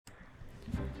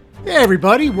Hey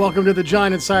everybody, welcome to the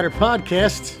Giant Insider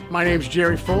Podcast. My name's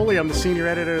Jerry Foley. I'm the senior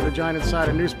editor of the Giant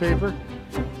Insider newspaper.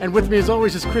 And with me as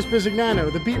always is Chris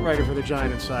Bisignano, the beat writer for the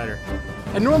Giant Insider.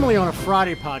 And normally on a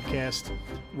Friday podcast,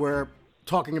 we're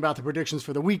talking about the predictions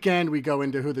for the weekend. We go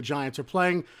into who the Giants are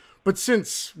playing. But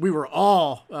since we were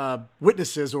all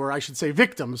witnesses, or I should say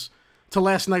victims, to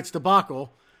last night's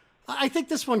debacle, I think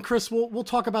this one, Chris, we'll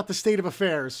talk about the state of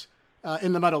affairs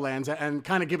in the Meadowlands and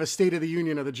kind of give a state of the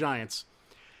union of the Giants.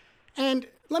 And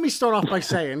let me start off by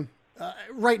saying,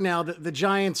 right now, the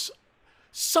Giants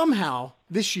somehow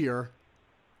this year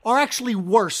are actually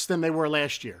worse than they were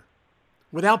last year.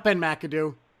 Without Ben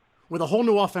McAdoo, with a whole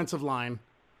new offensive line,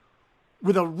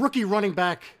 with a rookie running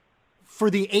back for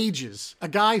the ages, a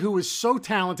guy who is so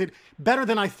talented, better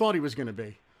than I thought he was going to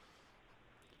be.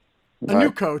 A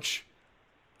new coach,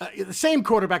 the same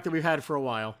quarterback that we've had for a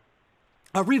while,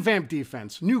 a revamped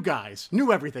defense, new guys,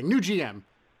 new everything, new GM.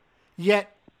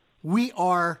 Yet we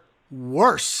are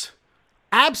worse,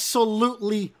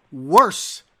 absolutely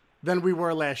worse than we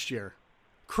were last year.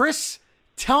 Chris,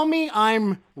 tell me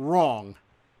I'm wrong.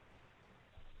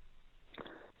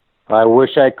 I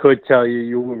wish I could tell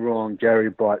you were wrong, Jerry,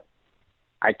 but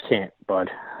I can't, bud.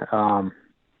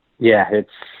 Yeah,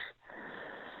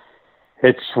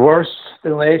 it's worse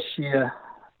than last year.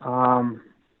 I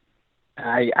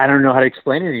don't know how to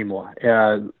explain it anymore.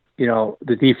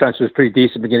 The defense was pretty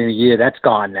decent beginning of the year. That's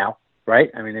gone now,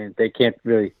 right? I mean, they can't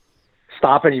really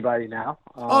stop anybody now.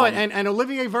 And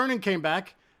Olivier Vernon came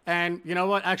back and, you know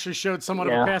what, actually showed somewhat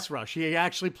of a pass rush. He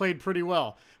actually played pretty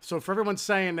well. So for everyone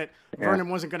saying that Vernon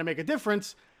wasn't going to make a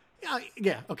difference,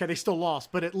 okay, they still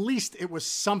lost. But at least it was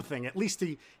something. At least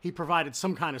he provided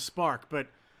some kind of spark. But,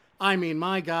 I mean,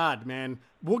 my God, man,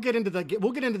 we'll get into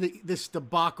this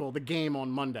debacle, the game on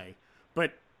Monday,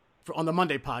 but on the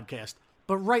Monday podcast.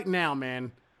 But right now,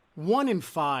 man,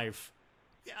 1-5.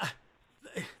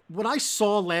 What I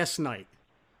saw last night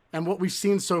and what we've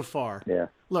seen so far. Yeah.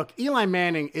 Look, Eli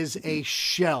Manning is a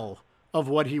shell of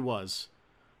what he was,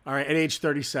 all right, at age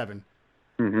 37.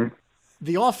 Mm-hmm.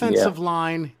 The offensive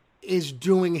line is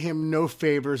doing him no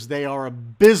favors. They are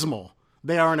abysmal.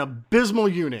 They are an abysmal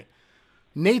unit.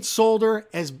 Nate Solder,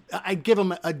 I give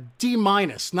him a D-,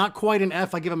 not quite an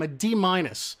F. I give him a D-.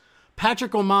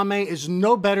 Patrick Omameh is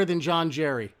no better than John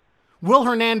Jerry. Will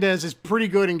Hernandez is pretty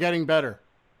good and getting better.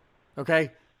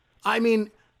 Okay? I mean,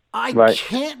 I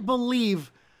can't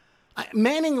believe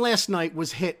Manning last night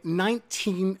was hit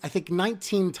 19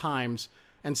 times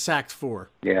and sacked 4.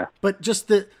 Yeah. But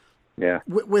just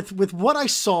with what I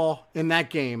saw in that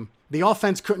game, the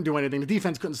offense couldn't do anything. The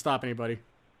defense couldn't stop anybody.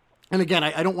 And again,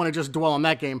 I don't want to just dwell on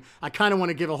that game. I kind of want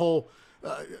to give a whole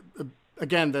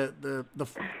again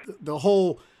the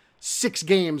whole 6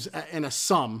 games in a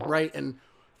sum, right? And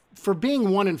for being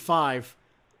 1-5,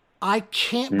 I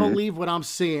can't believe what I'm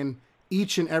seeing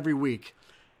each and every week.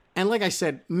 And like I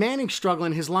said, Manning's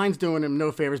struggling. His line's doing him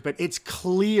no favors, but it's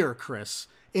clear, Chris,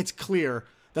 it's clear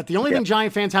that the only thing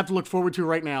Giant fans have to look forward to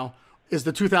right now is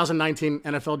the 2019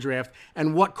 NFL draft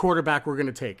and what quarterback we're going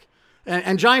to take.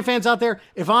 And Giant fans out there,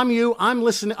 if I'm you, I'm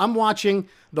watching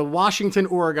the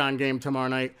Washington-Oregon game tomorrow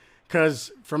night.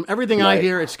 Because from everything I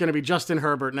hear, it's going to be Justin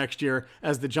Herbert next year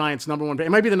as the Giants' number 1 pick. It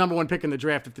might be the number 1 pick in the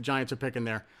draft if the Giants are picking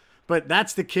there. But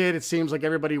that's the kid it seems like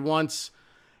everybody wants.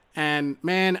 And,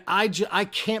 man, I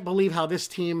can't believe how this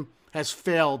team has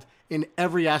failed in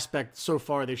every aspect so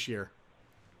far this year.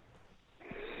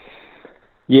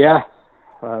 Yeah.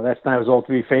 Last night was all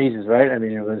 3 phases, right? I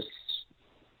mean, it was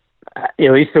at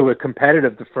least they were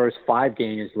competitive the first 5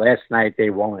 games. Last night they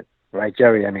weren't, right,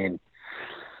 Jerry? I mean,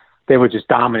 they were just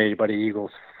dominated by the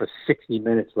Eagles for 60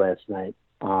 minutes last night.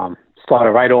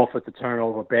 Started right off with the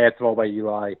turnover, bad throw by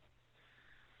Eli.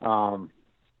 And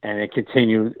it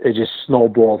continued. It just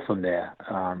snowballed from there.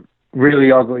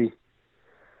 Really ugly.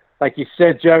 Like you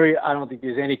said, Jerry, I don't think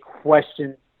there's any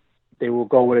question they will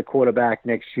go with a quarterback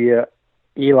next year.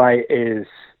 Eli is,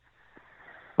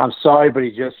 I'm sorry, but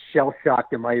he just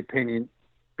shell-shocked, in my opinion,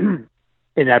 in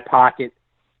that pocket.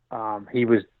 He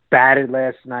was battered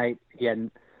last night.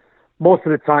 Most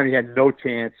of the time, he had no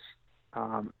chance.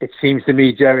 It seems to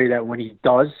me, Jerry, that when he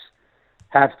does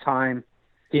have time,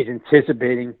 he's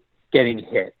anticipating getting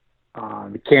hit.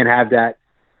 He can't have that.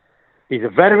 He's a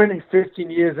veteran. He's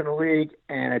 15 years in the league,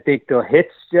 and I think the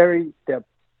hits, Jerry, the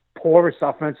porous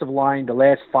offensive line the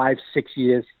last 5-6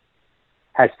 years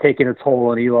has taken a toll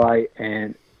on Eli,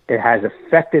 and it has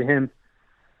affected him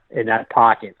in that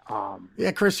pocket.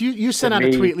 Chris, you sent out a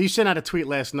tweet. You sent out a tweet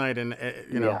last night, and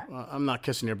I'm not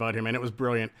kissing your butt here, man. It was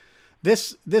brilliant.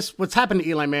 This what's happened to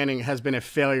Eli Manning has been a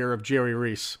failure of Jerry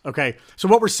Reese. Okay, so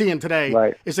what we're seeing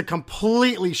today is a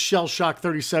completely shell-shocked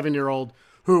 37-year-old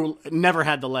who never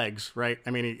had the legs, right?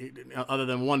 I mean, other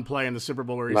than one play in the Super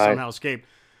Bowl where he Right. somehow escaped,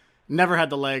 never had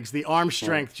the legs. The arm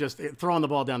strength, just throwing the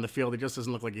ball down the field, it just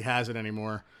doesn't look like he has it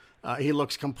anymore. He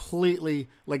looks completely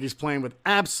like he's playing with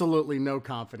absolutely no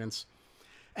confidence.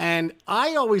 And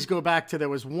I always go back to there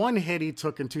was one hit he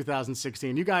took in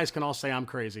 2016. You guys can all say I'm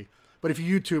crazy, but if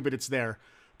you YouTube it, it's there.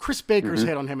 Chris Baker's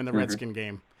hit on him in the Redskin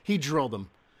game. He drilled him.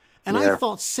 And I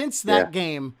thought since that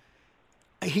game,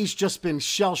 he's just been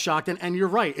shell-shocked. And you're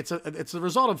right. It's a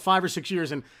result of 5 or 6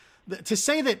 years. And to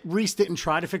say that Reese didn't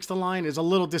try to fix the line is a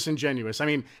little disingenuous. I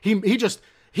mean, he whiffed.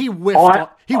 He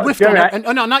whiffed Jerry, on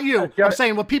it. No, not you. Jerry, I'm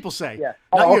saying what people say. Yeah.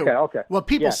 Not Oh, you. okay. What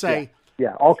people say.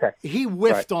 Yeah. Okay. He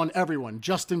whiffed on everyone.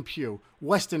 Justin Pugh,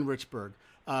 Weston Richburg,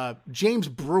 James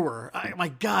Brewer. My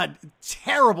God,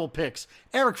 terrible picks.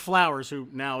 Eric Flowers, who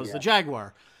now is the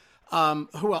Jaguar.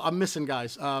 Who I'm missing,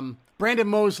 guys? Brandon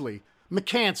Mosley,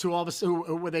 McCants,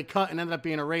 who they cut and ended up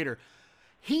being a Raider.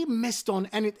 He missed on,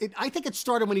 and I think it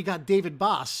started when he got David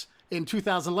Boss in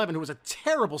 2011, who was a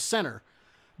terrible center.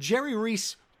 Jerry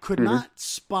Reese could not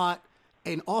spot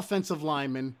an offensive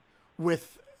lineman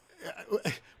with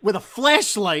a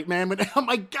flashlight, man. But oh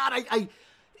my God,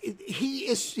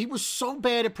 he was so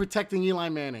bad at protecting Eli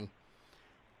Manning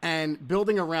and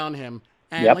building around him.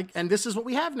 And and this is what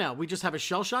we have now. We just have a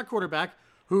shell shock quarterback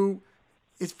who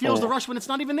feels the rush when it's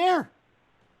not even there.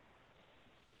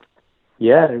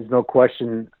 Yeah, there's no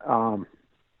question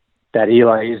that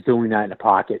Eli is doing that in the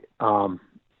pocket.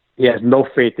 He has no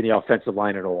faith in the offensive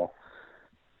line at all.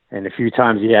 And a few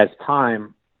times he has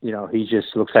time, he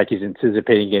just looks like he's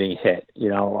anticipating getting hit.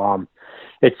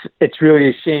 It's really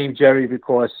a shame, Jerry,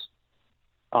 because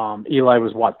Eli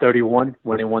was 31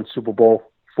 when they won Super Bowl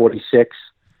 46.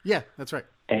 Yeah, that's right.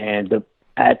 And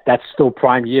that's still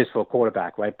prime years for a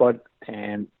quarterback, right, bud?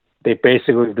 And they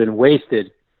basically have been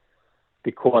wasted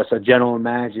because a general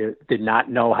manager did not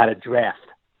know how to draft.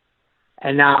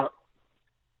 And now,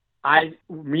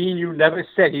 me and you never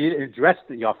said he didn't address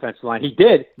the offensive line. He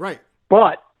did. Right.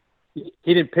 But he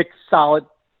didn't pick solid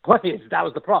players. That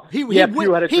was the problem. He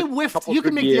whiffed. You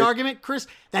can make the argument, Chris,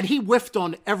 that he whiffed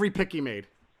on every pick he made.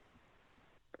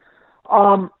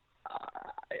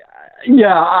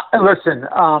 Yeah, listen.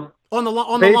 On the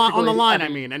line, I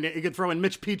mean, and you could throw in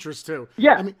Mitch Petrus too.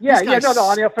 Yeah, I mean, no,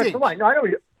 on the offensive line. No, I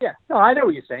know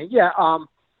what you're saying. Yeah,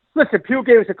 listen, Pugh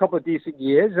gave us a couple of decent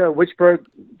years. Witchburg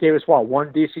gave us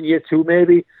one decent year, 2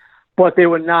 maybe, but they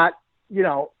were not.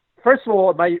 First of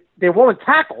all, they weren't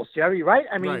tackles, Jerry. Right?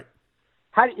 I mean,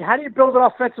 how do you build an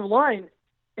offensive line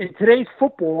in today's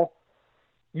football?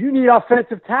 You need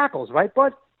offensive tackles, right,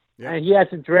 bud? Yeah. And he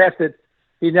hasn't drafted.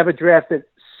 He never drafted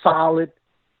solid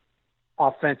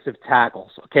offensive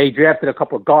tackles. Okay, he drafted a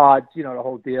couple of guards, the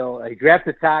whole deal. He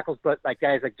drafted tackles, but like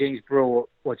guys like James Brewer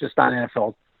were just not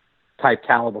NFL type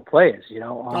caliber players.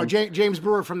 James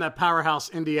Brewer from that powerhouse,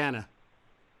 Indiana.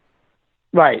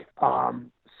 Right.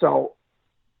 So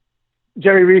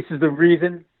Jerry Reese is the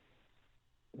reason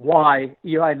why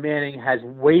Eli Manning has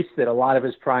wasted a lot of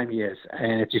his prime years,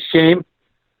 and it's a shame.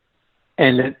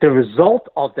 And the result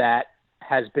of that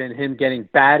has been him getting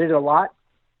batted a lot.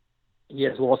 He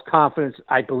has lost confidence,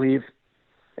 I believe,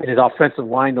 in his offensive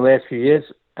line the last few years.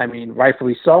 I mean,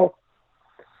 rightfully so.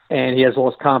 And he has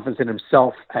lost confidence in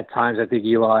himself at times. I think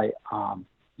Eli,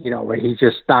 where he's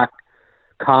just not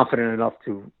confident enough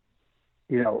to,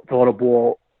 throw the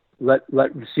ball, let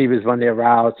receivers run their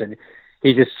routes, and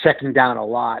he's just checking down a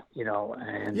lot,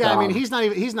 And yeah, I mean, he's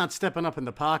not stepping up in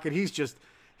the pocket.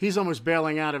 He's almost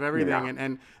bailing out of everything.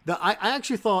 Yeah. I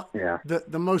actually thought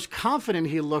the most confident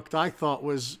he looked, I thought,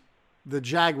 was the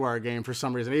Jaguar game for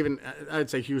some reason. Even I'd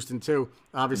say Houston too,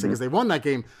 obviously, because they won that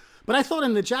game. But I thought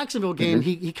in the Jacksonville game,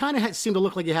 he kind of seemed to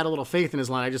look like he had a little faith in his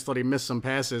line. I just thought he missed some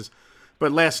passes.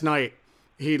 But last night,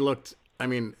 he looked,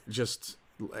 just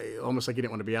almost like he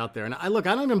didn't want to be out there. And I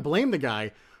don't even blame the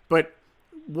guy. But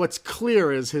what's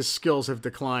clear is his skills have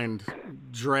declined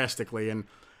drastically. And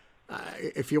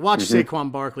if you watch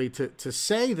Saquon Barkley, to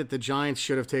say that the Giants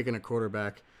should have taken a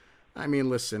quarterback, I mean,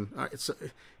 listen,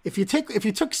 if you took,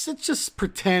 let's just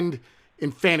pretend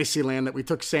in Fantasyland that we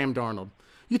took Sam Darnold.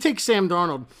 You take Sam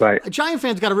Darnold. Right. Giant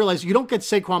fans got to realize you don't get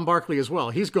Saquon Barkley as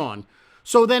well. He's gone.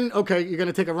 So then, okay, you're going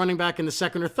to take a running back in the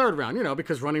 2nd or 3rd round,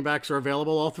 because running backs are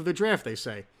available all through the draft, they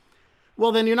say.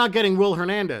 Well, then you're not getting Will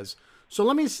Hernandez.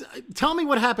 So tell me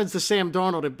what happens to Sam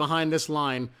Darnold behind this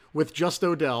line with just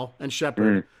Odell and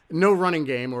Shepard, no running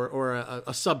game or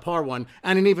a subpar one,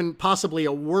 and an even possibly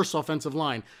a worse offensive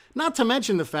line. Not to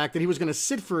mention the fact that he was going to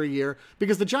sit for a year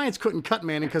because the Giants couldn't cut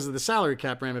Manning because of the salary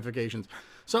cap ramifications.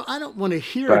 So I don't want to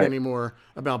hear it anymore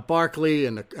about Barkley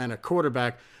and a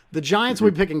quarterback. The Giants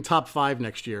will be picking top 5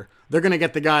 next year. They're going to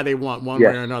get the guy they want one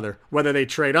way or another, whether they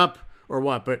trade up or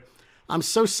what. But I'm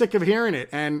so sick of hearing it.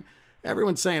 And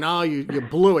everyone's saying, oh, you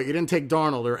blew it. You didn't take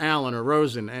Darnold or Allen or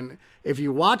Rosen. And if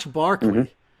you watch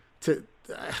Barkley,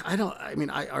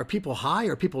 are people high?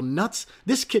 Are people nuts?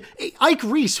 This kid, Ike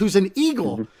Reese, who's an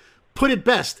Eagle, put it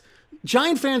best.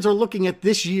 Giant fans are looking at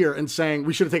this year and saying,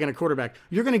 we should have taken a quarterback.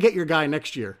 You're going to get your guy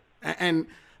next year. And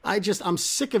I'm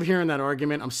sick of hearing that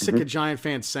argument. I'm sick of Giant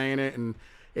fans saying it. And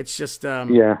it's just,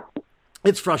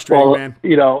 it's frustrating, man.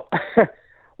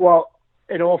 Well,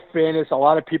 in all fairness, a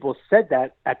lot of people said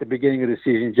that at the beginning of the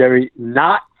season, Jerry,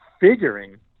 not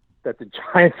figuring that the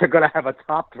Giants are going to have a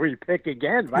top 3 pick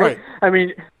again, right? I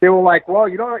mean, they were like, well,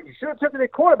 you should have taken a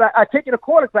quarterback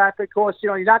because,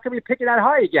 you're not going to be picking that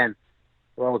high again.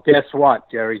 Well, guess what,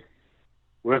 Jerry?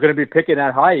 We're going to be picking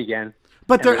that high again.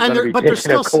 But they're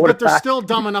still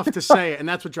dumb enough to say it, and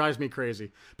that's what drives me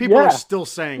crazy. People are still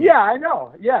saying it. Yeah, I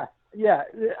know. Yeah.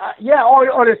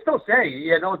 Or they're still saying it.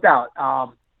 Yeah, no doubt.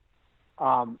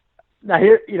 Now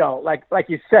here, like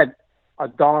you said, a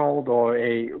Donald or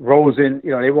a Rosen,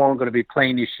 they weren't going to be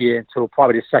playing this year until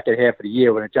probably the second half of the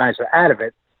year when the Giants are out of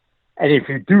it. And if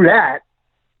you do that,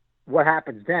 what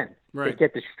happens then? Right. They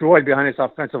get destroyed behind this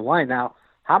offensive line. Now,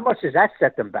 how much does that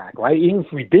set them back, right? Even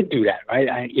if we did do that, right?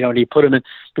 And he put him in,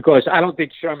 because I don't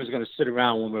think Sherman's going to sit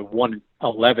around when we're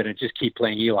 1-11 and just keep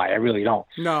playing Eli. I really don't.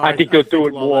 No, I think they'll do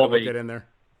it more of a get in there.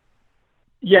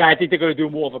 Yeah, I think they're going to do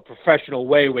more of a professional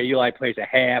way where Eli plays a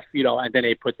half, and then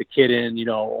they put the kid in,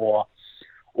 or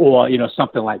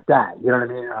something like that. You know what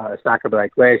I mean? It's not going to be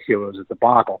like last year, it was a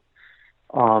debacle.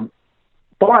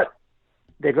 But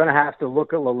they're going to have to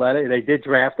look at Lauletta. They did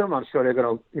draft him. I'm sure they're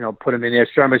going to, put him in there.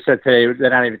 Sherman said today they're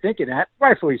not even thinking that.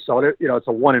 Rightfully so. It's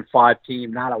a 1-5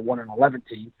 team, not a 1-11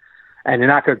 team. And they're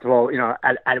not going to throw,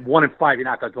 at 1-5, you're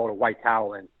not going to throw the white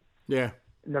towel in. Yeah.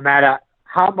 No matter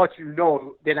how much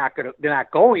they're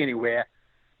not going anywhere,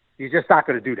 you're just not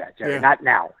going to do that, Jerry. Yeah. Not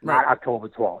now, not October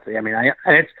 12th. I mean,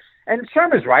 and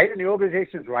Sherman's right, and the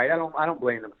organization's right. I don't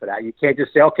blame them for that. You can't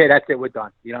just say, okay, that's it, we're done.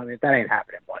 You know what I mean? That ain't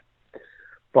happening,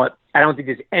 But I don't think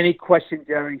there's any question,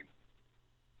 Jerry,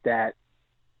 that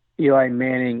Eli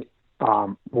Manning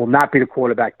will not be the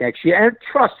quarterback next year. And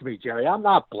trust me, Jerry, I'm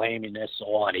not blaming this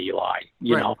all on Eli.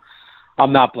 You know,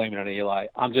 I'm not blaming it on Eli.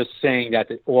 I'm just saying that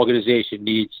the organization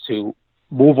needs to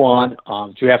move on,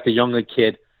 draft a younger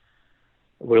kid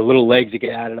with a little legs to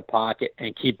get out of the pocket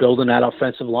and keep building that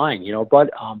offensive line.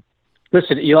 But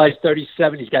listen, Eli's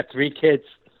 37. He's got 3 kids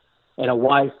and a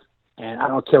wife. And I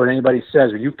don't care what anybody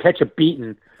says. When you catch a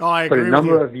beating for the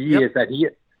number of years that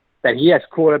he has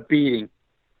caught a beating,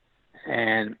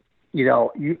 and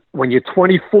when you're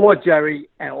 24, Jerry,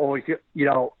 and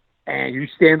and you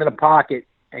stand in the pocket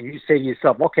and you say to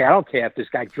yourself, "Okay, I don't care if this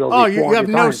guy drills." Oh, you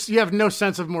have no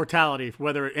sense of mortality,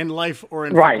 whether in life or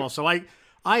in football. So I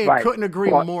couldn't agree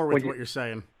more with what you're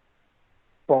saying.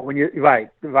 But when you're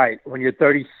when you're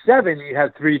 37, you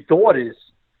have 3 daughters.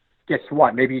 Guess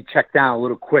what? Maybe you check down a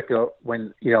little quicker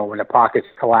when the pocket's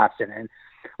collapsing. And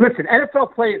listen,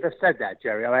 NFL players have said that,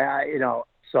 Jerry.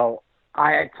 So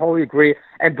I totally agree.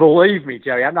 And believe me,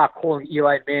 Jerry, I'm not calling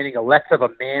Eli Manning a less of a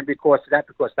man because of that.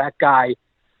 Because that guy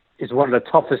is one of the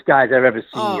toughest guys I've ever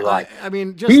seen. Eli.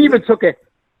 He even took a.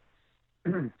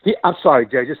 I'm sorry,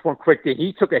 Jerry. Just one quick thing.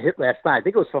 He took a hit last night. I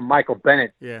think it was from Michael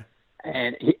Bennett. Yeah.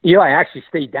 And Eli actually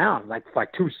stayed down for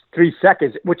 2-3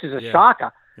 seconds, which is a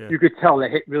shocker. Yeah. You could tell the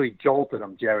hit really jolted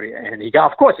him, Jerry. And he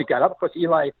got up because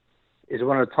Eli is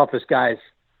one of the toughest guys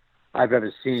I've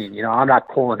ever seen. I'm not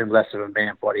calling him less of a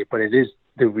man, buddy, but it is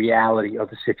the reality of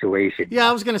the situation. Yeah,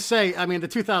 I was going to say, the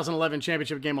 2011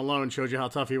 championship game alone showed you how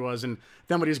tough he was. And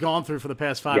then what he's gone through for the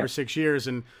past 5 or 6 years.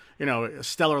 And,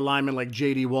 stellar linemen like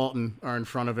J.D. Walton are in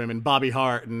front of him and Bobby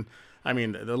Hart. And,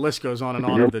 the list goes on and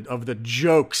on of the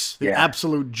jokes, the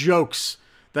absolute jokes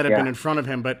that have been in front of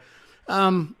him. But I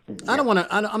don't want to.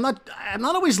 I'm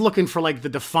not always looking for like the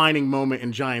defining moment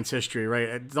in Giants history,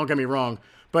 right? Don't get me wrong,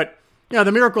 but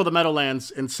the miracle of the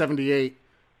Meadowlands in '78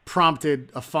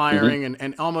 prompted a firing,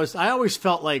 and almost. I always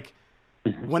felt like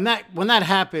when that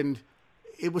happened,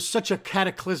 it was such a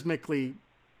cataclysmically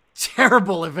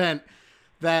terrible event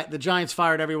that the Giants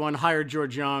fired everyone, hired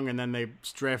George Young, and then they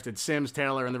drafted Sims,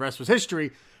 Taylor, and the rest was history.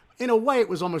 In a way, it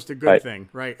was almost a good thing,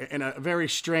 right? In a very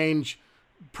strange,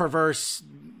 perverse,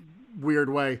 weird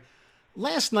way.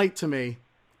 Last night, to me,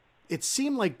 it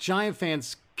seemed like Giant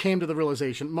fans came to the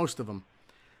realization, most of them,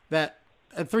 that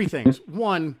 3 things.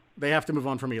 1, they have to move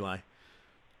on from Eli.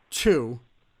 2,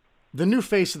 the new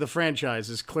face of the franchise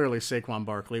is clearly Saquon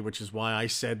Barkley, which is why I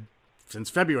said since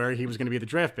February he was going to be the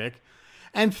draft pick.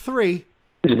 And 3,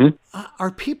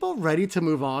 Are people ready to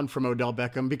move on from Odell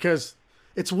Beckham? Because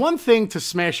it's one thing to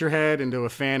smash your head into a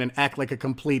fan and act like a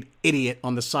complete idiot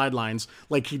on the sidelines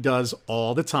like he does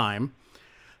all the time.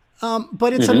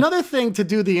 But it's another thing to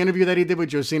do the interview that he did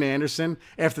with Josina Anderson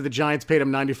after the Giants paid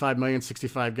him $95 million,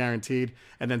 65 guaranteed,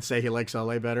 and then say he likes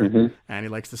LA better and he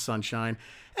likes the sunshine.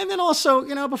 And then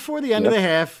also, before the end of the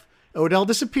half, Odell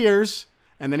disappears,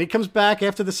 and then he comes back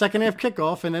after the second half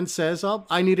kickoff and then says, "Oh,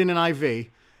 I needed an IV."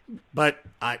 But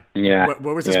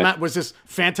what was this? Was this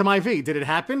phantom IV? Did it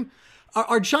happen?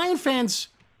 Are Giant fans,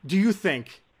 do you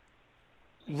think,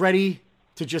 ready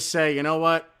to just say, you know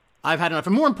what, I've had enough?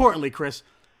 And more importantly, Chris,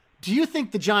 do you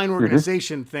think the Giant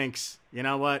organization thinks, you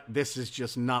know what, this is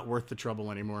just not worth the trouble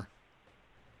anymore?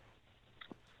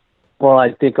 Well,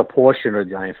 I think a portion of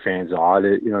the Giant fans are.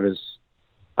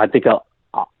 I think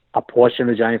a portion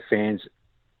of the Giant fans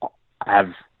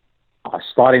are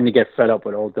starting to get fed up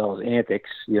with Odell's antics.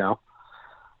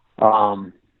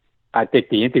 I think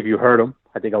the interview hurt him.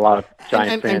 I think a lot of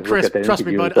Giant fans. And Chris, look at that trust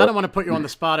me, interview bud, I don't want to put you on the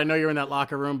spot. I know you're in that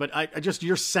locker room, but I just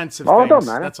your sense of things. Don't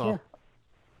matter. That's all.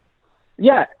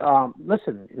 Yeah.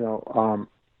 Listen,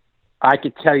 I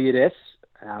could tell you this.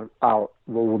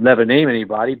 We'll never name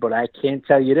anybody, but I can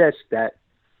tell you this, that,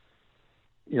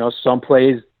 some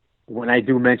players, when I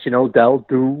do mention Odell,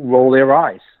 do roll their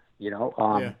eyes,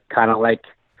 kind of like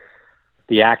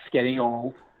the axe getting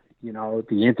old,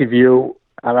 the interview,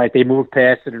 all right, they move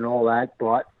past it and all that,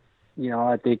 but,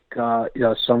 I think,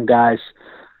 some guys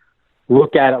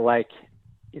look at it like,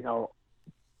 you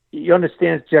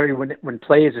understand, Jerry, when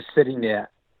players are sitting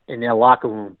there in their locker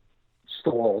room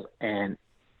stalls and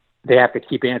they have to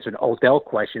keep answering Odell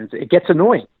questions, it gets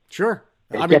annoying. Sure.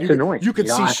 It gets annoying. You could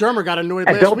see Shermer got annoyed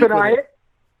last don't week deny with it.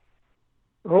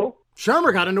 Who?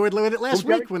 Shermer got annoyed with it last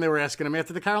week when they were asking him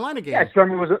after the Carolina game. Yeah,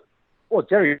 Jerry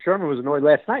Shermer was annoyed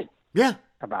last night. Yeah.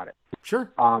 About it.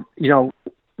 Sure.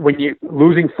 When you're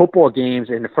losing football games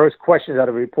and the first questions out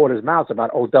of a reporter's mouth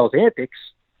about Odell's antics,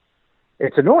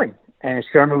 it's annoying. And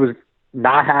Sherman was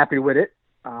not happy with it.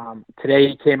 Today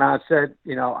he came out and said,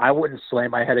 I wouldn't slam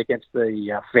my head against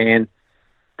the fan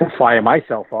to fire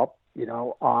myself up.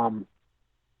 Saw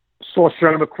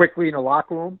Sherman quickly in the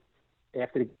locker room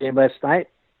after the game last night.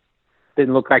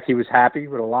 Didn't look like he was happy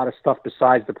with a lot of stuff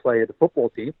besides the play of the football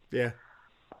team. Yeah.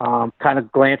 Kind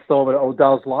of glanced over to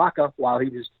Odell's locker while he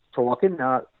was talking.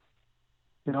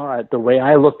 The way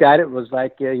I looked at it was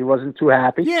like he wasn't too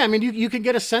happy. Yeah, I mean, you can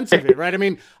get a sense of it, right? I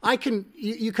mean,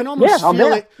 you can almost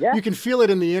feel it. Yeah. You can feel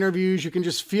it in the interviews. You can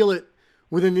just feel it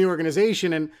within the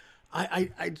organization. And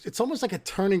it's almost like a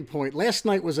turning point. Last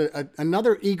night was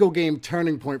another Eagle game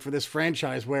turning point for this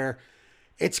franchise where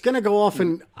it's going to go off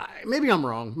and maybe I'm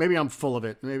wrong. Maybe I'm full of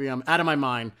it. Maybe I'm out of my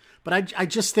mind. But I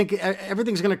just think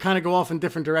everything's going to kind of go off in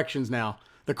different directions now.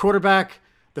 The quarterback,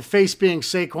 the face being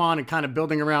Saquon and kind of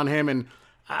building around him. And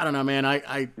I don't know, man.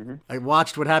 I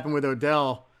watched what happened with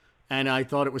Odell, and I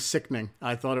thought it was sickening.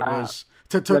 I thought it was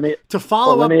to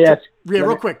follow up.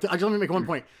 Real quick. Let me make one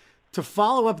point. To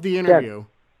follow up the interview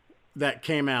that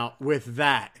came out with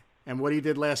that and what he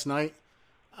did last night.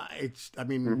 I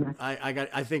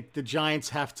think the Giants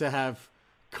have to have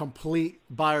complete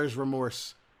buyer's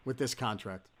remorse with this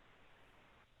contract.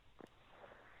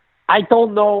 I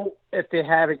don't know if they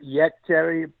have it yet,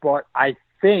 Jerry, but I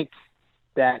think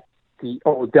that the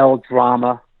Odell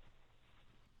drama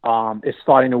is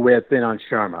starting to wear thin on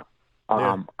Shermer.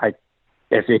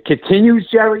 If it continues,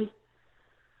 Jerry,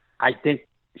 I think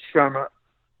Shermer,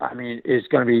 is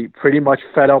going to be pretty much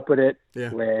fed up with it. Yeah.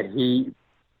 Where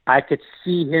I could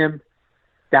see him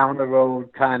down the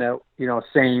road, kind of,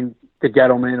 saying to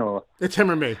Gettleman or it's him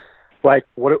or me. Like,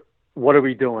 what are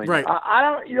we doing? Right. I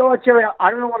don't, Jerry, I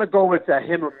don't want to go with the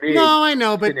him or me. No, I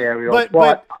know, but scenario, as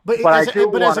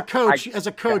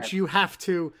a coach, you have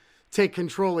to take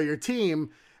control of your team,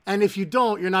 and if you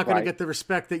don't, you're not going to get the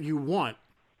respect that you want.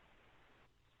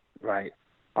 Right.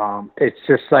 It's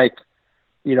just like,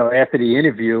 after the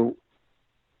interview,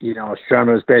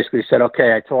 Sherman was basically said,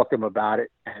 okay, I talked to him about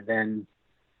it, and then,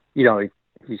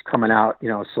 he's coming out,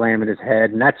 slamming his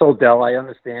head, and that's Odell. I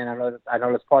understand. I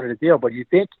know that's part of the deal, but you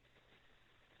think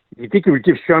he would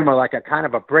give Sherman like a kind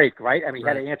of a break, right? I mean, he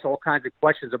had to answer all kinds of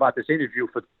questions about this interview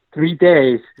for 3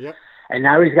 days, and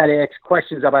now he's got to ask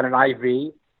questions about an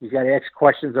IV. He's got to ask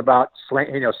questions about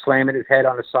slamming his head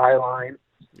on the sideline.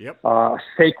 Yep.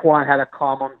 Saquon had to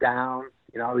calm him down.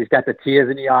 He's got the tears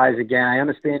in the eyes again. I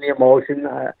understand the emotion.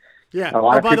 Yeah. A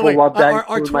lot of people love that.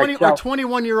 Our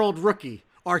 21-year-old rookie.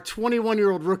 Our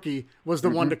 21-year-old rookie was the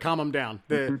one to calm him down.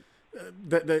 The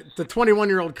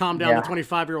 21-year-old calmed down the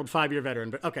 25-year-old 5-year veteran.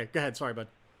 But okay, go ahead. Sorry, bud.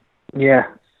 Yeah.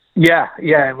 Yeah,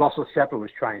 yeah, and Russell Shepard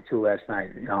was trying to last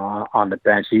night, on the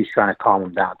bench. He's trying to calm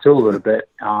him down too a little bit.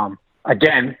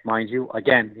 Again, mind you,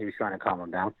 he was trying to calm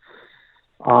him down.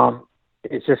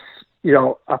 It's just,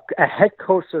 a head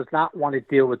coach does not want to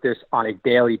deal with this on a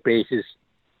daily basis,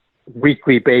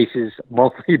 weekly basis,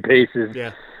 monthly basis.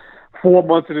 Yeah. 4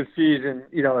 months of the season,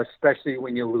 especially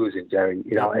when you're losing, Jerry.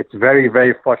 It's very,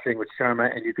 very frustrating with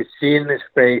Sherman, and you could see in his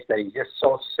face that he's just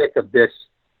so sick of this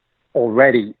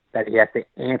already that he has to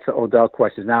answer Odell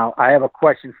questions. Now, I have a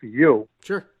question for you.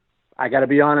 Sure. I got to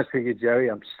be honest with you, Jerry.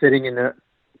 I'm sitting in the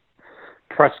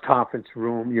press conference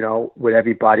room, with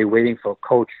everybody waiting for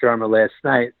Coach Sherman last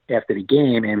night after the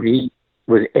game, and he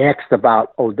was asked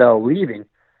about Odell leaving.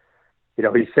 He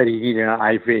said he needed an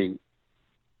IV.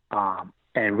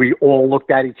 And we all looked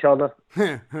at each other,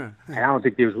 and I don't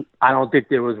think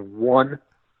there was one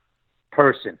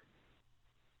person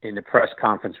in the press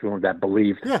conference room that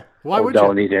believed Why would Odell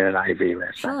you? needed an IV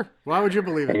last Sure. night. Why would you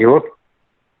believe it? And you look,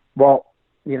 well,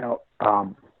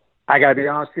 I got to be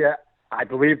honest with you. I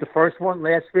believed the first one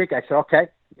last week. I said, okay,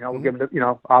 we'll give him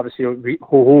the, obviously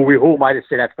who might have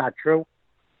said that's not true.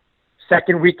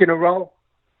 Second week in a row,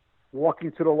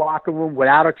 walking to the locker room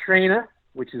without a trainer,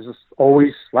 which is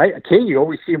always, right? A kid, you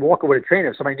always see him walking with a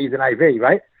trainer if somebody needs an IV,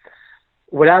 right?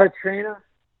 Without a trainer,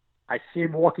 I see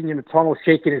him walking in the tunnel,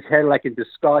 shaking his head like in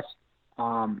disgust.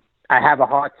 I have a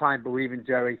hard time believing,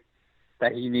 Jerry,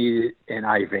 that he needed an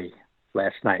IV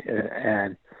last night.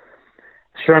 And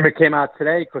Sherman came out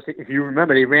today because, if you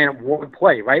remember, they ran one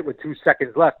play, right, with 2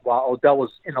 seconds left while Odell was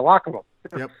in the locker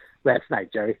room last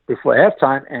night, Jerry, before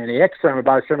halftime. And they asked Sherman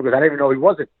about it. Sherman goes, I didn't even know he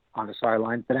wasn't on the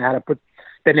sideline.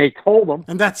 Then they told him.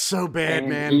 And that's so bad,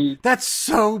 man. That's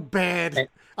so bad.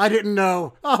 I didn't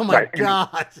know. Oh, my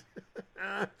God.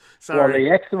 Sorry. Well,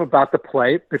 they asked him about the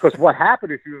play because what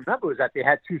happened, if you remember, was that they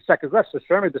had 2 seconds left. So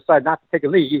Sherman decided not to take a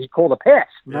lead. He called a pass,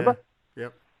 remember? Yeah.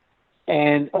 Yep.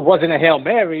 And it wasn't a Hail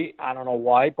Mary. I don't know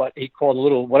why, but he called a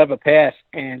little whatever pass,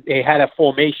 and they had a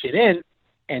formation in,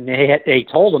 and they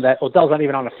told him that Odell's not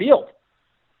even on the field.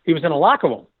 He was in the locker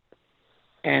room.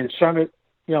 And Sherman,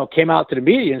 came out to the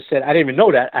media and said, I didn't even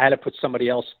know that. I had to put somebody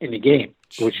else in the game,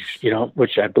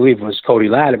 which I believe was Cody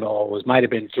Latimer, or might have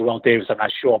been Joel Davis. I'm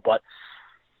not sure, but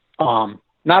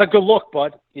not a good look,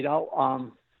 bud.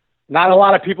 Not a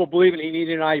lot of people believing he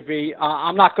needed an IV.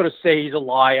 I'm not going to say he's a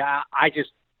lie. I just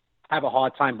have a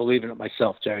hard time believing it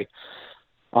myself, Jerry,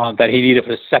 that he needed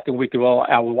for the second week in a row.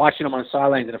 I was watching him on the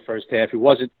sidelines in the first half. He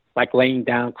wasn't like laying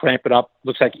down, cramping up.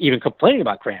 Looks like even complaining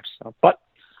about cramps. But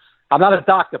I'm not a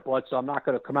doctor, bud, so I'm not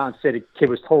going to come out and say the kid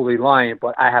was totally lying,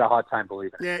 but I had a hard time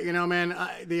believing it. Yeah, man,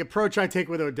 the approach I take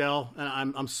with Odell,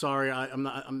 and I'm sorry, I'm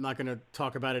not going to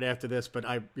talk about it after this, but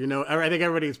I think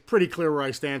everybody is pretty clear where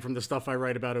I stand from the stuff I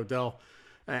write about Odell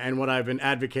and what I've been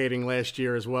advocating last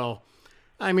year as well.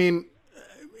 I mean,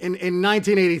 in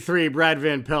 1983, Brad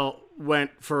Van Pelt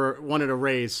wanted a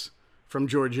raise from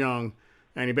George Young,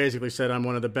 and he basically said, I'm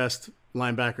one of the best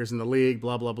linebackers in the league,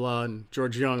 blah, blah, blah. And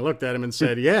George Young looked at him and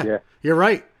said, yeah, you're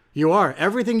right. You are.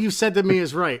 Everything you said to me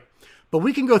is right. But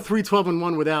we can go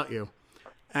 3-12-1 without you.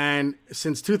 And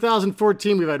since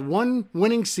 2014, we've had one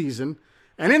winning season.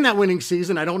 And in that winning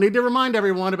season, I don't need to remind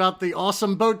everyone about the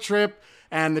awesome boat trip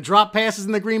and the drop passes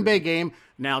in the Green Bay game.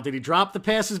 Now, did he drop the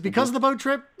passes because of the boat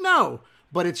trip? No.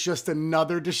 But it's just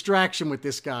another distraction with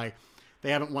this guy.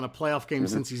 They haven't won a playoff game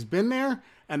since he's been there,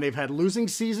 and they've had losing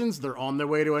seasons. They're on their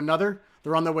way to another.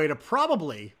 They're on their way to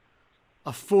probably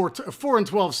a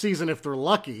 4-12 season if they're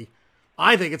lucky.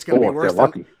 I think it's going to be worse.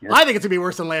 I think it's going to be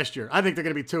worse than last year. I think they're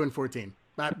going to be 2-14.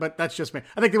 But that's just me.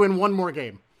 I think they win one more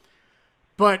game.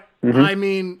 But I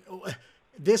mean,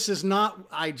 this is not.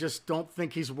 I just don't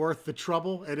think he's worth the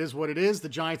trouble. It is what it is. The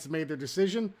Giants have made their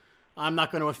decision. I'm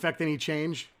not going to affect any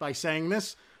change by saying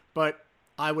this, but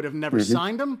I would have never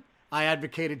signed him. I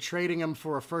advocated trading him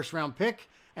for a first-round pick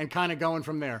and kind of going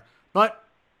from there. But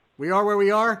we are where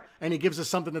we are, and he gives us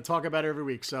something to talk about every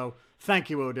week. So thank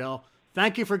you, Odell.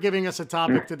 Thank you for giving us a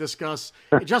topic to discuss,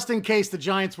 just in case the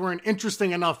Giants weren't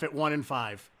interesting enough at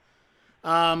 1-5.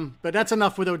 But that's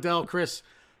enough with Odell, Chris.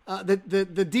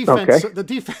 The defense, the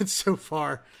defense so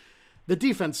far.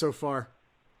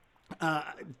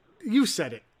 You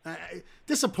said it.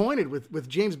 Disappointed with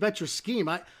James Bettcher's scheme.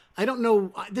 I don't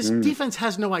know. This defense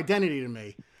has no identity to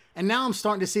me. And now I'm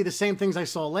starting to see the same things I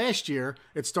saw last year.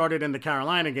 It started in the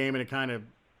Carolina game, and it kind of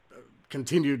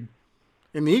continued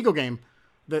in the Eagle game.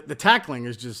 The tackling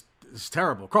is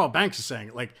terrible. Carl Banks is saying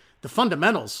it. Like, the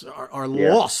fundamentals are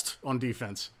lost on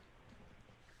defense.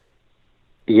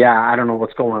 Yeah, I don't know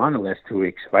what's going on the last 2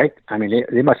 weeks, right? I mean,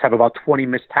 they must have about 20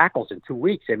 missed tackles in 2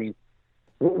 weeks. I mean,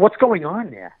 what's going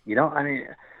on there? I mean,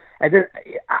 I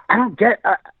don't get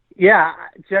Yeah,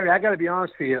 Jerry, I got to be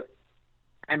honest with you.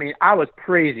 I mean, I was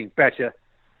praising Betcha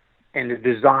and the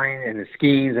design and the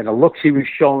schemes and the looks he was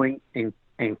showing in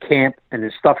camp and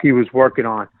the stuff he was working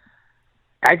on.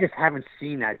 I just haven't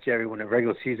seen that, Jerry, when the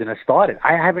regular season has started.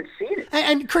 I haven't seen it.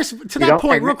 And Chris, to that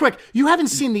point, real quick, you haven't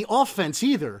seen the offense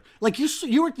either. Like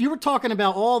you were talking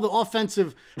about all the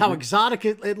offensive, how exotic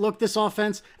it looked, this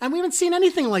offense, and we haven't seen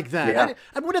anything like that.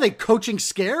 Yeah. What are they, coaching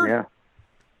scared? Yeah.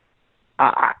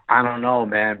 I don't know,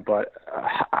 man, but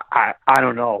I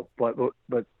don't know, but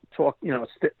talk,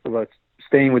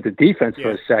 staying with the defense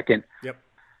for a second. Yep.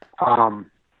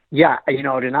 Yeah,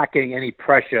 they're not getting any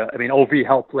pressure. I mean, OV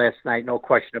helped last night, no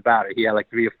question about it. He had like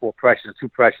 3 or 4 pressures, 2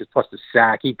 pressures plus the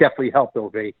sack. He definitely helped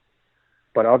OV.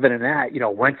 But other than that,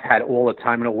 Wentz had all the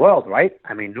time in the world, right?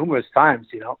 I mean, numerous times,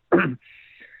 he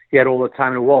had all the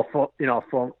time in the world for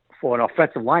an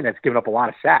offensive line that's given up a lot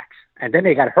of sacks. And then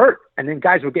they got hurt, and then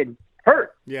guys were getting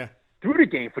hurt through the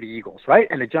game for the Eagles, right?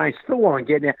 And the Giants still weren't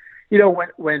getting there.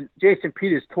 When Jason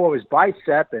Peters tore his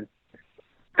bicep and,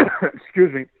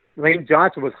 excuse me, Lane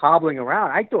Johnson was hobbling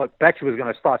around, I thought Betcha was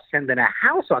going to start sending a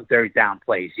house on third down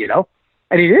plays,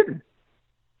 and he didn't.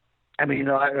 I mean,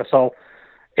 so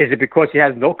is it because he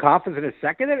has no confidence in his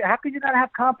secondary? How could you not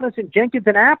have confidence in Jenkins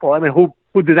and Apple? I mean,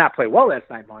 who did not play well last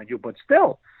night, mind you, but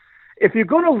still. If you're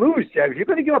going to lose, Jeff, if you're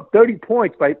going to give up 30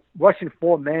 points by rushing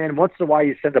 4 man, once in a while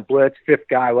you send a blitz, 5th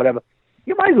guy, whatever,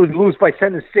 you might as well lose by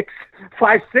sending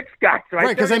 5, 6 guys, right?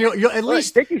 Right, because then you'll at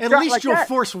least you'll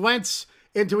force Wentz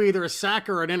into either a sack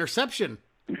or an interception.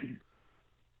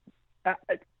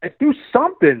 Do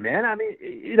something, man. I mean,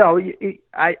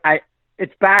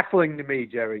 it's baffling to me,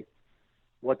 Jerry,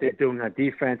 what they're doing on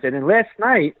defense. And then last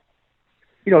night,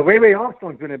 Ray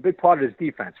Armstrong's been a big part of his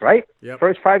defense, right? Yep.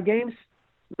 First 5 games.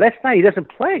 Last night he doesn't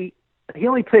play. He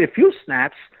only played a few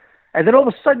snaps, and then all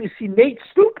of a sudden you see Nate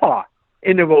Stupar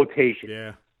in the rotation.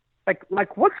 Yeah.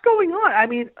 Like what's going on? I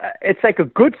mean, it's like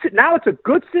now it's a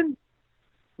Goodson,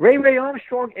 Ray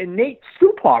Armstrong, and Nate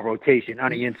Stupar rotation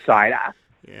on the inside.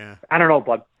 I don't know,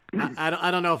 bud. I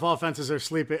don't know if offenses are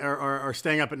sleeping or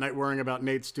staying up at night worrying about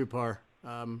Nate Stupar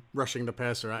rushing the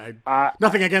passer.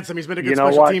 Nothing against him. He's been a good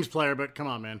special teams player, but come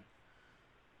on, man.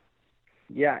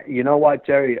 Yeah, you know what,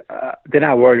 Jerry? They're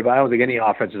not worried about. I don't think any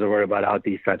offenses are worried about our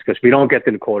defense because we don't get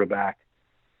to the quarterback,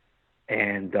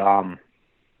 and and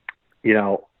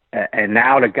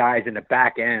now the guys in the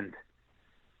back end.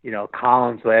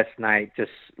 Collins last night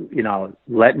just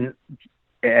letting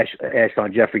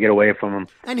Ashton Jeffrey get away from him.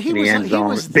 And he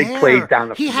was big there. Plays down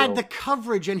the field. He had field. the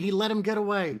coverage, and he let him get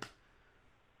away.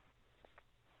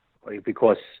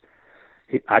 Because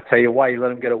I tell you why he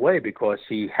let him get away, because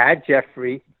he had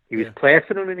Jeffrey. He was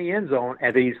placing him in the end zone,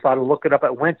 and then he started looking up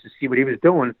at Wentz to see what he was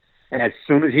doing. And as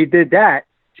soon as he did that,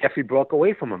 Jeffrey broke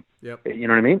away from him. Yep. You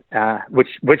know what I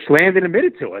mean? Which Landon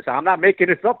admitted to us. I'm not making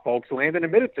this up, folks. Landon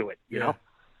admitted to it. You know.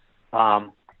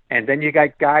 And then you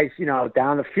got guys,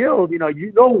 down the field.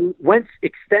 Wentz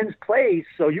extends plays,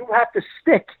 so you have to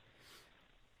stick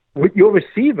with your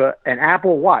receiver. And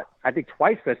Apple, I think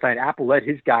twice this night, Apple let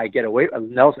his guy get away.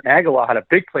 Nelson Aguilar had a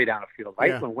big play down the field,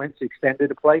 right? When Wentz extended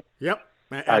the play. Yep.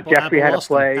 Jeffrey had a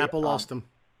play. Apple lost him.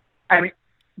 I mean,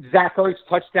 Zach Ertz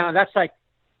touchdown. That's like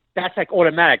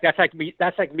automatic. That's like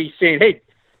me saying, "Hey,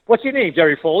 what's your name,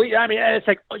 Jerry Foley?" I mean, it's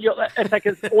like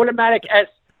as automatic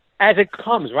as it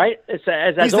comes, right? It's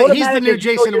he's the new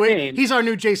Jason Witten. He's our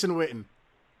new Jason Witten.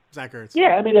 Zach Ertz.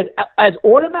 Yeah, I mean, as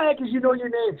automatic as you know your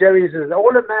name, Jerry, is as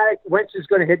automatic. Wentz is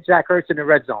going to hit Zach Ertz in the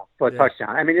red zone for a touchdown.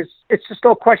 I mean, it's just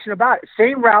no question about it.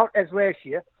 Same route as last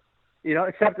year.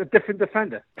 Except a different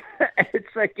defender.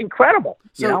 It's like incredible.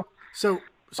 So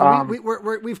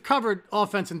we've covered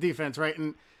offense and defense, right?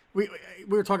 And we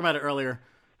were talking about it earlier.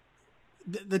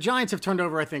 The Giants have turned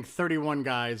over, I think, 31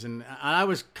 guys, and I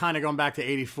was kind of going back to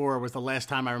 84 was the last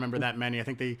time I remember that many. I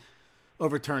think they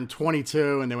overturned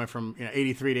 22, and they went from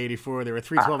 83 to 84. They were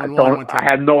 3-12-1. I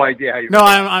have no idea how you. No,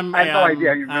 I have no idea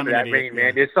how you remember that rain,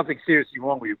 man. There's something seriously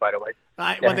wrong with you, by the way.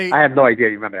 I have no idea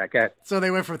you remember that. Okay. So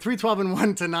they went from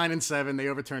 3-12-1 to 9-7. They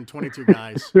overturned 22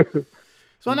 guys.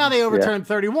 So now they overturned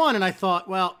 31, and I thought,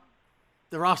 well,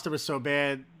 the roster was so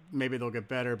bad, maybe they'll get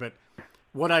better. But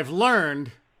what I've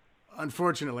learned,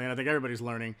 unfortunately, and I think everybody's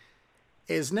learning,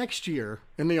 is next year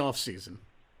in the offseason,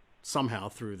 somehow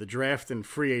through the draft and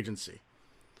free agency,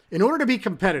 in order to be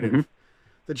competitive,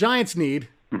 the Giants need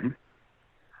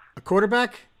a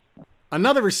quarterback,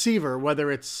 another receiver, whether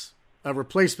it's a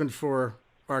replacement for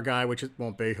our guy, which it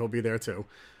won't be. He'll be there too.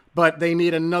 But they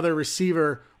need another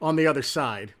receiver on the other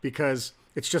side because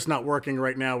it's just not working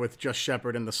right now with just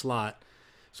Shepard in the slot.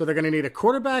 So they're going to need a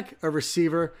quarterback, a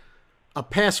receiver, a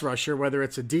pass rusher, whether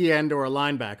it's a D end or a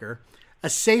linebacker, a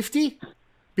safety,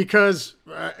 because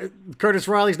Curtis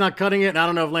Riley's not cutting it, and I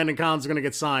don't know if Landon Collins is going to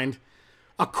get signed.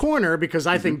 A corner, because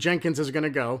I think Jenkins is going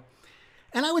to go.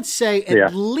 And I would say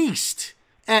at least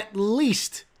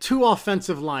 2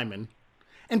 offensive linemen,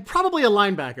 and probably a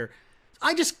linebacker.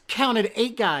 I just counted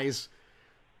 8 guys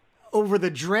over the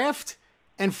draft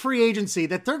and free agency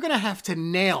that they're going to have to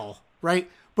nail, right,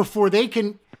 before they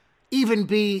can even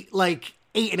be like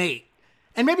 8-8.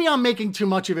 And maybe I'm making too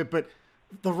much of it, but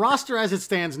the roster as it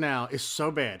stands now is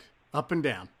so bad, up and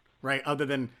down, right? Other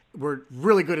than we're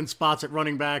really good in spots at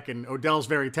running back, and Odell's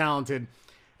very talented,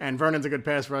 and Vernon's a good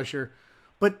pass rusher.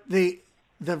 But the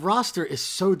roster is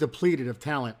so depleted of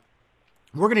talent.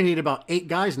 We're going to need about 8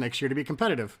 guys next year to be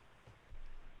competitive.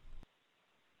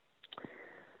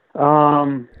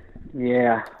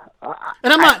 Yeah.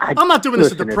 And I'm not doing this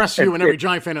to depress you and every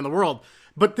Giant fan in the world,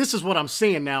 but this is what I'm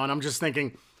seeing now, and I'm just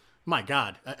thinking, my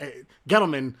God,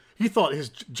 Gettleman, he thought his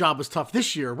job was tough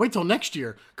this year. Wait till next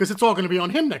year, because it's all going to be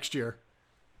on him next year.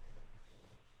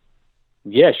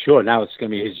 Yeah, sure. Now it's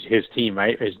going to be his team,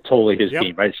 right? It's totally his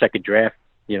team, right? Second draft,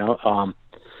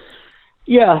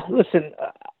 Yeah, listen,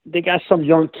 they got some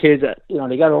young kids.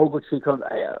 They got Ogletree coming.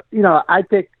 I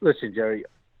think, listen, Jerry,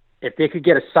 if they could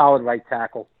get a solid right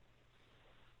tackle,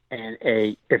 and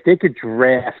if they could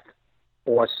draft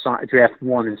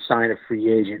one and sign a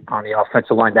free agent on the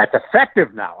offensive line that's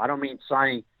effective now. I don't mean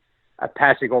signing a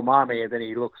Patrick Omameh and then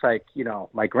he looks like,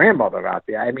 my grandmother out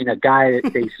there. I mean a guy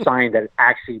that they signed that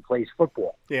actually plays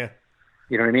football. Yeah.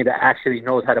 You know what I mean? That actually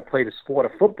knows how to play the sport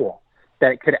of football.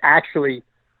 That could actually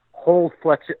hold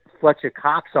Fletcher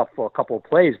Cox up for a couple of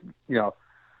plays,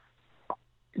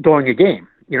 during a game.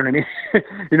 You know what I mean?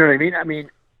 You know what I mean? I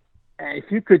mean, if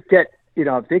you could get,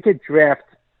 if they could draft.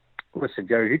 Listen,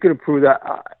 Jerry, you could improve that.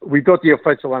 We thought the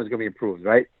offensive line was going to be improved,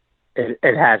 right?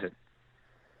 It hasn't.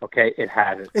 Okay, it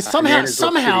hasn't. Somehow,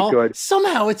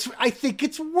 I think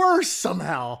it's worse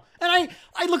somehow. And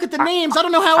I look at the names. I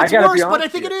don't know how it's worse, but I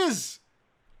think it is.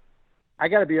 I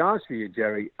got to be honest with you,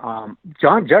 Jerry.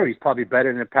 John Jerry's probably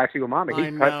better than Patrick Omameh.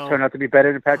 He turned out to be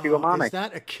better than Patrick Omameh. Is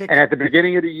that a kick? And at the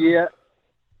beginning of the year,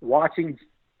 watching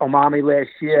Omameh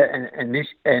last year and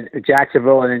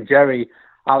Jacksonville and then Jerry,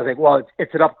 I was like, well,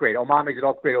 it's an upgrade. Omameh's an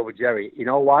upgrade over Jerry. You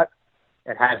know what?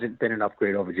 It hasn't been an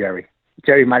upgrade over Jerry.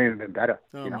 Jerry might have been better.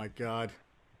 Oh, my God.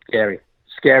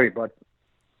 Scary, bud.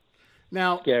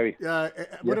 Now, scary.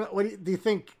 What do you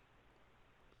think?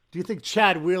 Do you think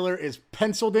Chad Wheeler is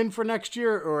penciled in for next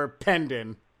year or penned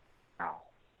in?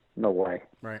 No way.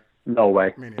 Right. No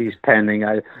way. He's pending.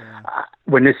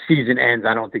 When this season ends,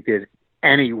 I don't think there's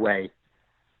any way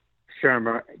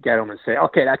Shermer get him and say,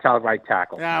 okay, that's our right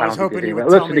tackle. Yeah, I was hoping you would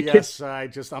tell me yes.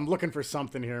 I'm looking for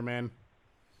something here, man.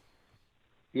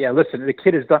 Yeah, listen, the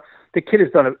kid has done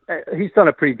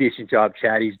a pretty decent job,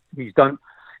 Chad. He's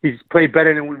played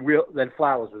better than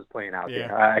Flowers was playing out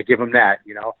there. I give him that,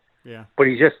 Yeah. But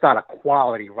he's just not a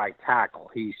quality right tackle.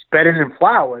 He's better than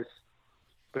Flowers,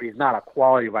 but he's not a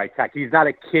quality right tackle. He's not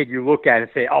a kid you look at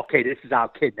and say, okay, this is our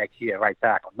kid next year, right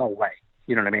tackle. No way.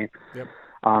 You know what I mean? Yep.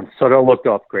 So they'll look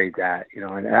to upgrade that,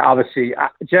 and obviously,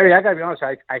 Jerry, I got to be honest,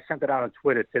 I sent it out on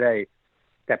Twitter today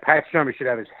that Pat Shermer should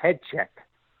have his head checked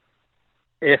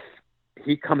if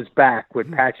he comes back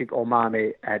with Patrick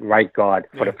Omameh at right guard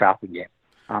for the Falcon game.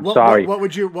 I'm sorry.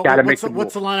 What's the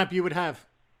lineup you would have?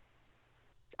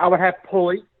 I would have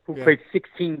Pulley, who played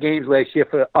 16 games last year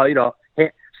for,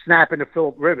 snapping to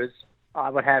Phillip Rivers.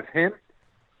 I would have him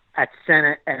at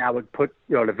center, and I would put,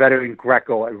 the veteran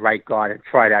Greco at right guard and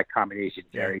try that combination,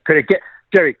 Jerry. Could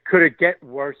it get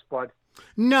worse, bud?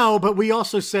 No, but we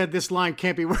also said this line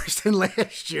can't be worse than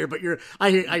last year, but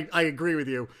I agree with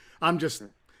you. I'm just,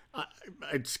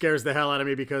 it scares the hell out of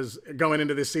me because going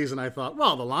into this season, I thought,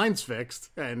 well, the line's fixed,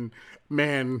 and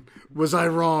man, was I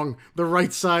wrong. The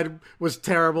right side was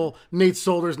terrible. Nate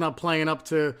Solder's not playing up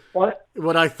to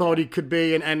what I thought he could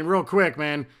be, and real quick,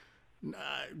 man,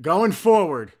 going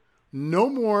forward, no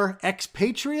more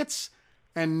ex-Patriots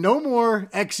and no more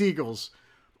ex-Eagles,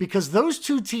 because those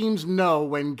two teams know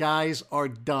when guys are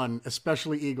done,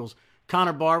 especially Eagles.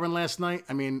 Connor Barwin last night,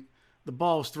 I mean, the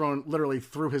ball was thrown literally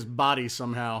through his body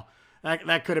somehow.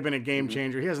 That could have been a game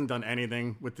changer. He hasn't done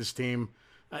anything with this team.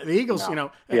 The Eagles,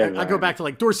 I go back to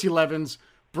like Dorsey Levens,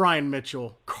 Brian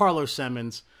Mitchell, Carlos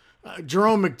Emmons,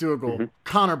 Jerome McDougal,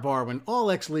 Connor Barwin, all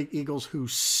ex-league Eagles who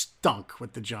stunk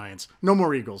with the Giants. No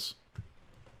more Eagles.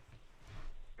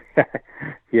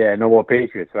 Yeah, no more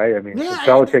Patriots, right? I mean,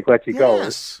 Belichick lets you go.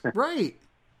 Yes, right.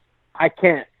 I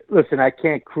can't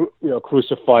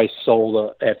crucify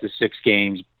Solder after 6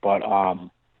 games, but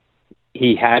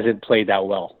he hasn't played that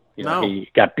well. He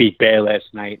got beat bad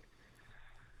last night.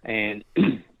 And,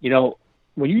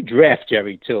 when you draft,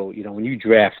 Jerry, too, when you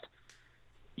draft,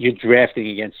 you're drafting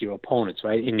against your opponents,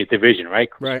 right, in your division, right?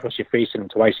 Right. Because you're facing them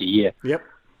twice a year. Yep.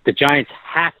 The Giants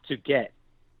have to get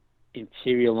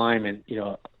interior linemen,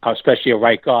 especially a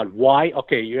right guard. Why?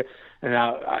 Okay,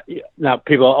 now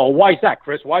people, why is that,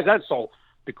 Chris? Why is that so?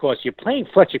 Because you're playing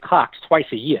Fletcher Cox twice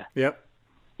a year. Yep.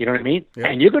 You know what I mean? Yep.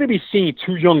 And you're going to be seeing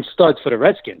two young studs for the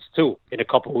Redskins, too, in a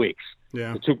couple of weeks.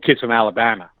 Yeah. The two kids from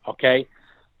Alabama, okay?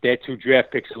 They're two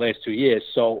draft picks the last 2 years.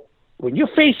 So when you're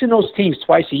facing those teams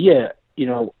twice a year,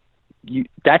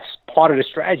 that's part of the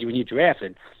strategy when you're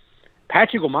drafting.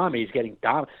 Patrick Omameh is getting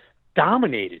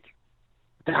dominated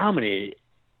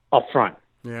up front.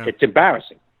 Yeah. It's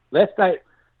embarrassing. Last night,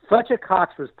 Fletcher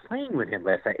Cox was playing with him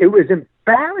last night. It was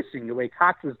embarrassing the way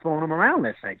Cox was throwing him around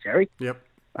last night, Jerry. Yep.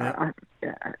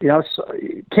 So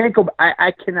you can't go.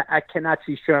 I cannot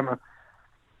see Shermer,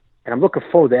 and I'm looking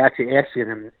forward to actually asking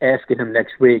him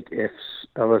next week if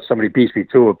somebody beats me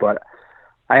to it. But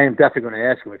I am definitely going to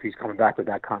ask him if he's coming back with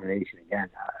that combination again,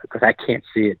 because I can't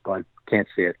see it, bud. Can't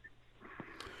see it.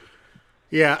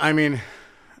 Yeah, I mean,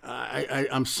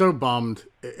 I'm so bummed.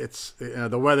 It's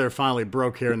the weather finally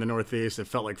broke here in the Northeast. It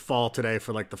felt like fall today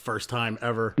for like the first time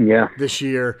ever this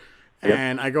year. Yep.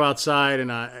 And I go outside, and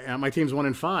my team's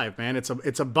 1-5. Man,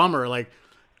 it's a bummer. Like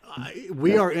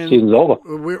we are in. Season's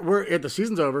over. We're at the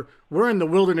season's over. We're in the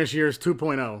wilderness years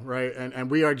 2.0, right?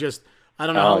 And we are just. I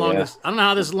don't know how long this. I don't know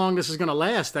how long this is going to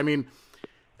last. I mean,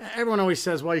 everyone always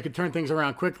says, "Well, you could turn things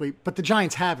around quickly," but the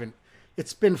Giants haven't.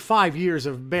 It's been 5 years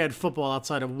of bad football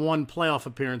outside of one playoff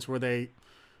appearance where they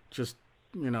just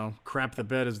crap the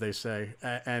bed, as they say,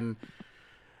 and.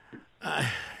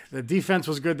 The defense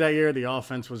was good that year. The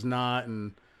offense was not.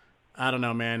 And I don't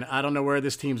know, man. I don't know where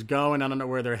this team's going. I don't know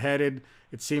where they're headed.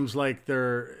 It seems like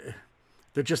they're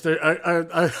just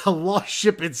a lost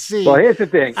ship at sea. Well, here's the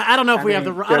thing. I don't know if we have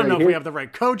the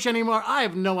right coach anymore. I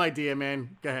have no idea,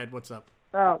 man. Go ahead. What's up?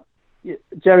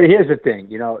 Jerry, here's the thing.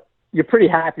 You're pretty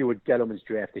happy with Gettleman's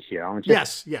draft this year, aren't you?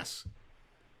 Yes.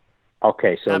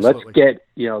 Okay, so Absolutely.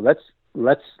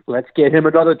 let's get him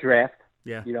another draft.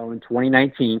 Yeah. In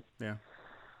 2019. Yeah.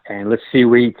 And let's see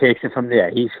where he takes it from there.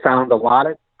 He's found a lot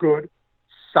of good,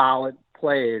 solid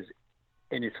players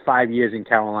in his 5 years in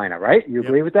Carolina, right? You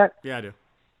agree with that? Yeah, I do.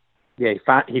 Yeah,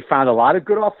 he found a lot of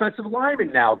good offensive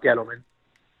linemen now, Gettleman.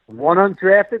 One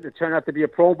undrafted that turned out to be a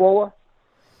Pro Bowler.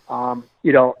 And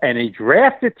he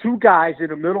drafted two guys in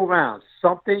the middle round,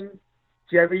 something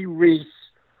Jerry Reese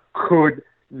could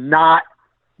not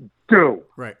do.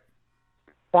 Right.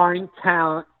 Find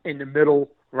talent in the middle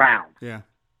round. Yeah.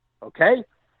 Okay?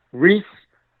 Reese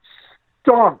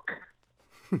stunk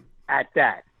at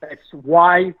that. That's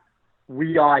why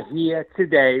we are here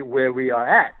today where we are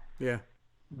at. Yeah.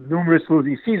 Numerous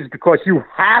losing seasons, because you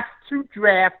have to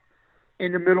draft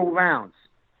in the middle rounds.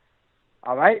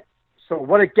 All right? So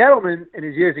what a Gettleman in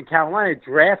his years in Carolina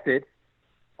drafted,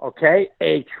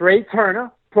 a Trey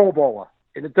Turner, Pro Bowler,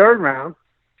 in the third round,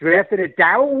 drafted a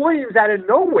Darrell Williams out of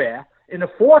nowhere in the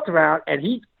fourth round, and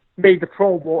he made the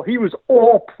Pro Bowl. He was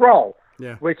all pro,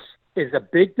 which is a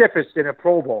big difference in a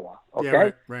Pro Bowler. Okay,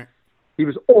 yeah, right. He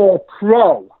was all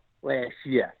pro last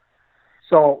year.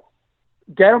 So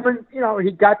Gettleman,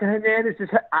 he got to Hernandez. This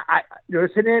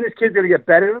Hernandez kid's going to get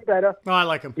better and better. Oh, I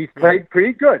like him. He's played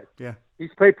pretty good. Yeah.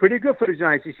 He's played pretty good for the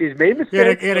Giants. He's made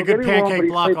mistakes. He had a good pancake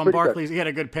block on Barkley's. He had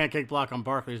a good pancake block on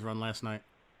Barkley's run last night.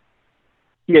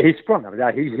 Yeah, he sprung.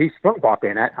 He sprung Barkley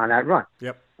on that run.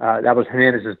 Yep. That was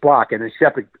Hernandez's block, and then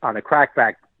Shepard on the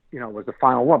crackback, was the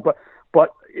final one. But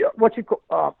what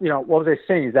was I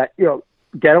saying is that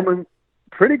Gettleman,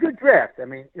 pretty good draft. I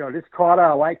mean, this Carter,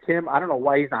 I liked him. I don't know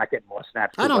why he's not getting more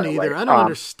snaps. I don't either. I don't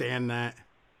understand that.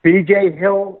 B.J.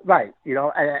 Hill, right? This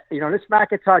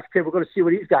McIntosh kid, we're going to see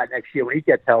what he's got next year when he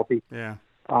gets healthy. Yeah.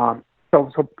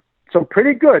 So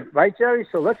pretty good, right, Jerry?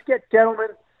 So let's get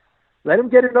Gettleman. Let him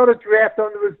get another draft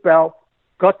under his belt.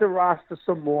 Got the roster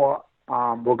some more.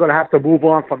 We're going to have to move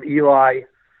on from Eli,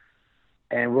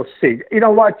 and we'll see. You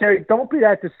know what, Jerry? Don't be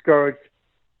that discouraged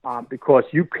because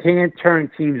you can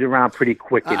turn teams around pretty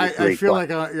quick in this league. I feel like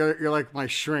you're like my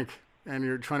shrink, and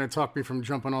you're trying to talk me from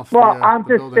jumping off. I'm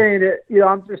just building. saying it.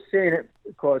 I'm just saying it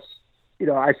because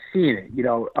I've seen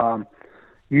it.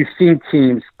 You've seen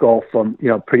teams go from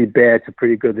pretty bad to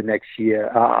pretty good the next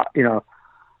year.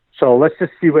 So let's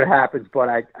just see what happens. But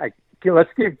let's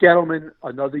give Gettleman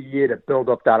another year to build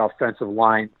up that offensive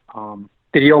line.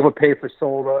 Did he overpay for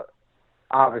Solder?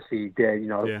 Obviously he did,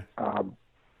 Yeah.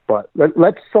 But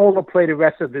let Solder play the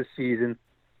rest of this season.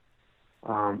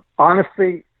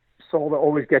 Honestly, Solder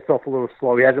always gets off a little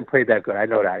slow. He hasn't played that good. I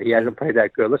know that. He hasn't played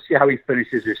that good. Let's see how he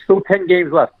finishes. There's still 10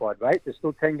 games left, bud, right? There's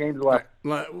still 10 games left.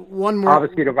 One more.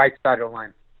 Obviously, the right side of the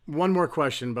line. One more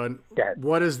question, bud. Yeah.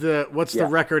 What's the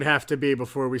record have to be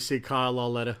before we see Kyle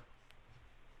Lauletta?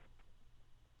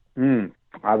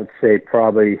 I would say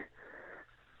probably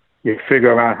you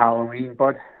figure around Halloween,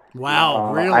 bud.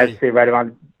 Wow, really? I'd say right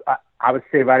around. I would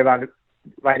say right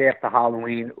after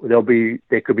Halloween,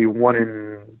 they could be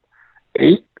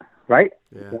 1-8, right?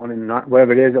 Yeah. 1-9,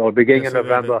 whatever it is, or beginning of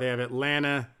November. They have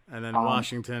Atlanta and then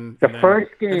Washington. The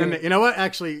first game. And then you know what?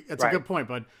 Actually, that's a good point,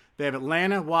 bud. They have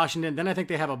Atlanta, Washington. Then I think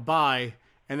they have a bye,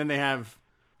 and then they have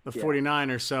the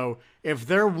 49ers. So if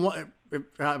they're how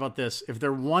about this? If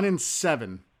they're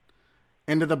 1-7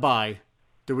 into the bye,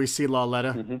 do we see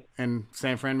Lauletta and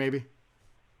San Fran maybe?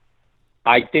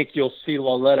 I think you'll see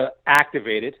Lauletta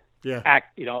activated. Yeah.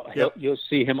 You'll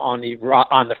see him on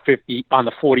the 50 on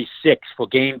the 46 for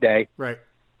game day. Right.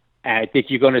 And I think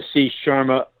you're going to see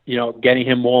Shermer, getting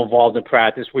him more involved in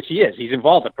practice, which he is. He's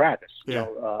involved in practice. Yeah.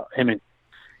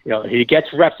 He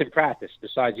gets reps in practice.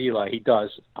 Besides Eli, he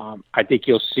does. I think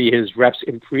you'll see his reps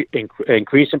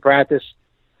increase in practice.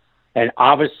 And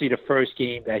obviously, the first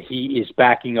game that he is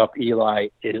backing up Eli,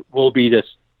 it will be the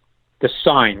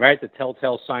sign, right? The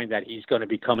telltale sign that he's going to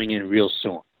be coming in real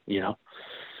soon.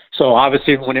 So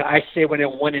obviously, when they're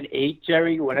 1-8,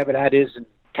 Jerry, whatever that is,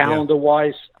 calendar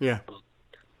wise,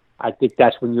 I think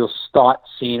that's when you'll start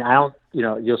seeing.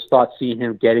 You'll start seeing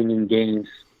him getting in games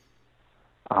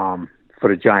for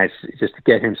the Giants just to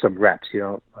get him some reps.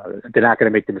 They're not going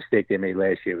to make the mistake they made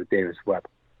last year with Davis Webb.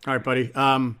 All right, buddy.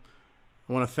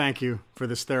 I want to thank you for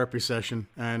this therapy session,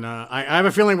 and I have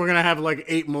a feeling we're going to have like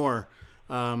 8 more,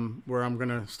 where I'm going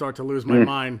to start to lose my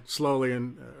mind slowly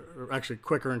and actually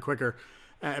quicker and quicker.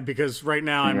 Because right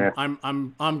now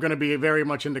I'm going to be very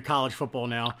much into college football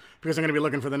now because I'm going to be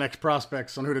looking for the next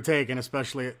prospects on who to take, and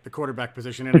especially at the quarterback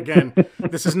position. And again,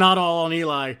 this is not all on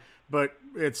Eli, but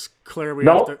it's clear we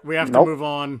have to move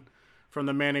on from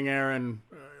the Manning era, and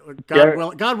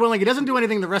God willing, he doesn't do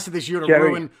anything the rest of this year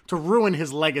to ruin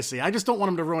his legacy. I just don't want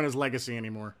him to ruin his legacy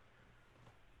anymore.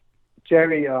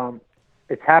 Jerry,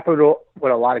 it's happened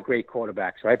with a lot of great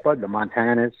quarterbacks, right, bud? The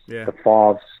Montanas, the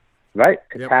Favres. Right?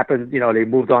 It's happened, they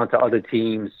moved on to other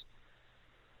teams.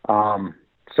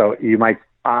 So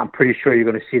I'm pretty sure you're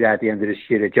going to see that at the end of this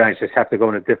year. The Giants just have to go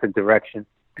in a different direction.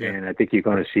 Yeah. And I think you're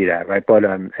going to see that, right? But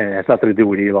and it has nothing to do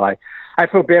with Eli. I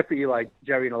feel bad for Eli,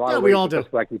 Jerry, in a lot of ways. We all do.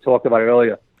 Like we talked about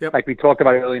earlier. Yep. Like we talked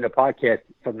about earlier in the podcast,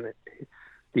 from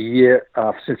the year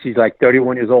since he's like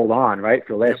 31 years old on, right?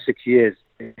 For the last 6 years,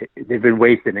 they've been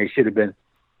wasted. They should have been,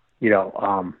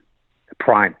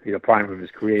 prime of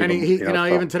his career. And he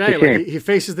even today, he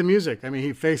faces the music. I mean,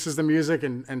 he faces the music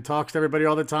and talks to everybody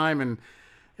all the time. And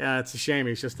it's a shame.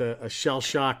 He's just a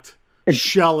shell-shocked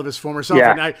shell of his former self.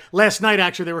 Yeah. And last night,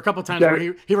 actually, there were a couple times where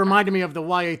he reminded me of the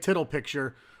Y.A. Tittle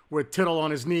picture with Tittle on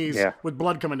his knees with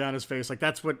blood coming down his face. Like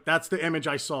that's the image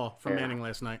I saw from Manning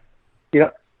last night.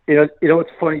 What's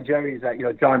funny, Jerry, is that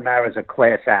John Mara's a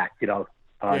class act.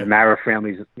 The Mara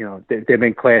families, they've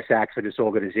been class acts for this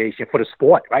organization, for the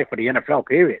sport, right? For the NFL,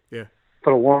 period. Yeah.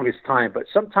 For the longest time. But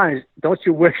sometimes, don't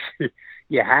you wish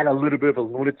you had a little bit of a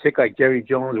lunatic like Jerry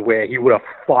Jones, where he would have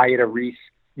fired a Reese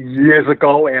years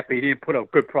ago after he didn't put a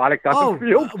good product on the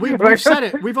field? We've said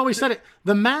it. We've always said it.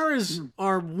 The Maras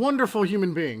are wonderful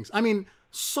human beings. I mean,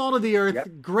 salt of the earth,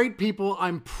 great people.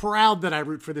 I'm proud that I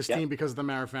root for this team because of the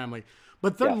Mara family.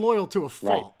 But they're loyal to a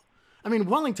fault. Right. I mean,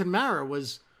 Wellington Mara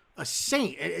was a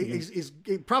saint. He's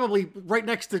probably right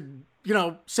next to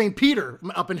St. Peter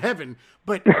up in heaven,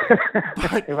 but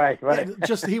right.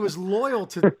 Just he was loyal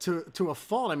to a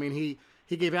fault. I mean,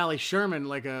 he gave Ali Sherman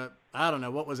like a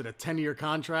 10-year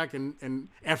contract, and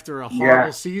after a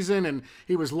horrible season, and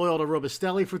he was loyal to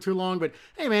Robustelli for too long. But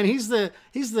hey, man, he's the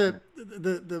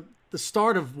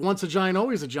start of once a Giant,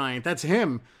 always a Giant. That's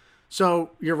him.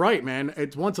 So you're right, man.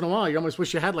 It's once in a while you almost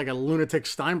wish you had like a lunatic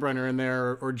Steinbrenner in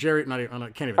there, or Jerry. I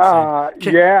can't even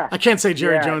say. I can't say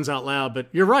Jerry Jones out loud, but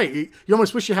you're right. You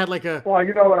almost wish you had like a. Well,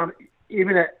 you know what I'm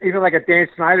even like a Dan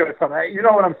Snyder or something. You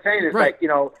know what I'm saying? It's right.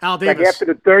 Like Al Davis. Like after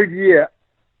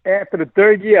the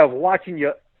third year of watching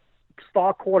your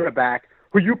star quarterback,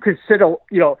 who you consider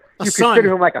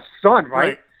consider him like a son,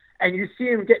 right? And you see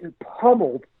him getting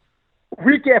pummeled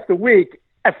week after week.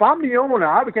 If I'm the owner,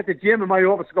 I would get the gym in my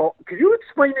office and go, can you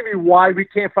explain to me why we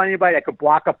can't find anybody that could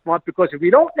block up front? Because if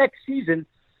we don't next season,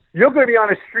 you're going to be on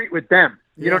the street with them.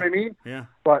 You know what I mean? Yeah.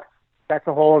 But that's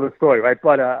a whole other story, right?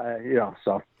 But,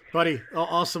 so. Buddy,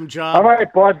 awesome job. All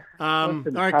right, bud. All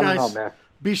right, guys.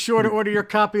 Be sure to order your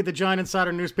copy of the Giant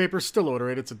Insider newspaper. Still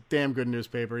order it. It's a damn good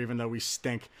newspaper, even though we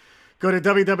stink. Go to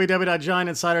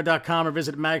www.giantinsider.com or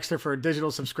visit Magster for a digital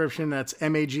subscription. That's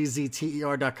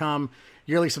magzter.com.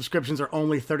 Yearly subscriptions are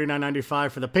only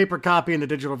 $39.95 for the paper copy, and the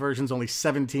digital version is only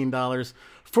 $17.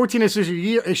 14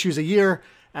 issues a year,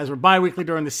 as we're bi-weekly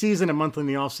during the season and monthly in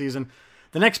the off-season.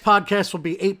 The next podcast will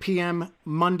be 8 p.m.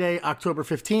 Monday, October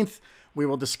 15th. We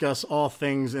will discuss all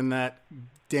things in that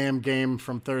damn game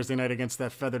from Thursday night against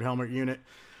that Feathered Helmet unit.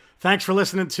 Thanks for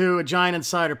listening to a Giant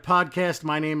Insider podcast.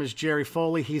 My name is Jerry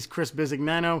Foley. He's Chris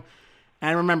Bisignano.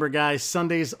 And remember, guys,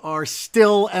 Sundays are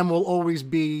still and will always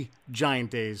be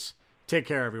Giant days. Take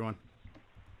care, everyone.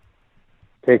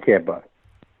 Take care, bud.